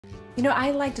You know,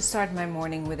 I like to start my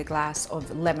morning with a glass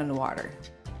of lemon water.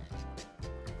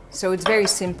 So it's very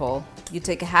simple. You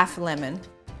take a half a lemon.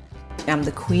 I'm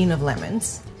the queen of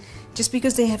lemons, just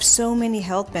because they have so many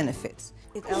health benefits.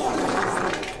 It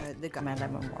elevates my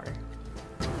lemon water.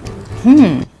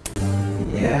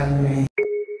 Yeah.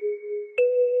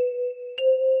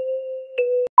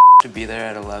 To be there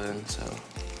at 11, so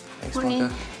thanks, Morning.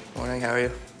 Mocha. Morning, how are you?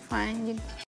 Fine.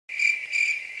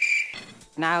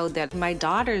 Now that my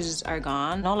daughters are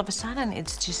gone, all of a sudden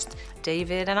it's just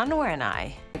David and Anwar and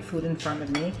I. Food in front of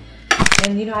me.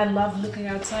 And you know, I love looking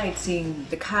outside, seeing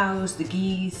the cows, the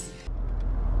geese.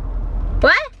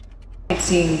 What?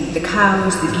 Seeing the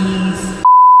cows, the geese,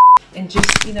 and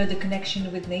just, you know, the connection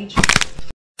with nature.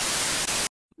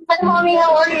 Hi, Mommy,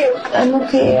 how are you? I'm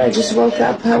okay. I just woke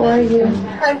up. How are you?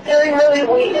 I'm feeling really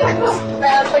weak. I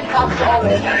have like half an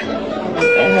almond. I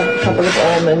have a couple of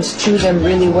almonds. Chew them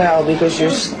really well because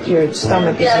your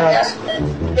stomach is not.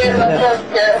 Yeah, that's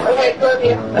good. Okay, love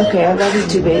you. Okay, I love you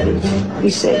too, baby. Be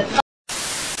safe.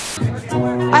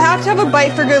 I have to have a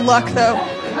bite for good luck, though.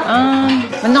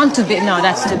 But not too big. No,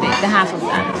 that's too big. The half of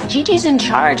that. Gigi's in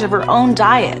charge of her own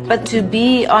diet, but to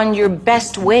be on your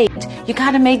best weight, you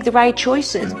gotta make the right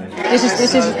choices.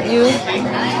 This is you.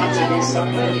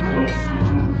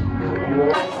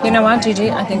 You know what,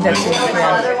 Gigi? I think that's it.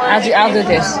 Yeah. I'll do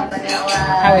this.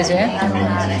 How is it?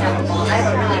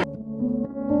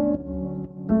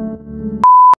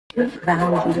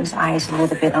 Valen's eyes a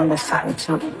little bit on the side,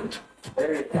 so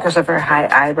because of her high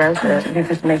eyebrows, because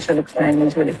it makes her look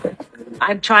Chinese really quick.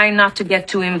 I'm trying not to get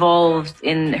too involved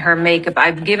in her makeup.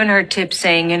 I've given her tips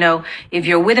saying, you know, if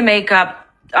you're with a makeup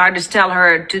artist, tell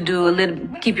her to do a little,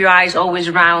 keep your eyes always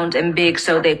round and big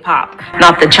so they pop.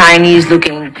 Not the Chinese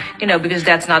looking, you know, because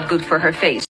that's not good for her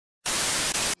face.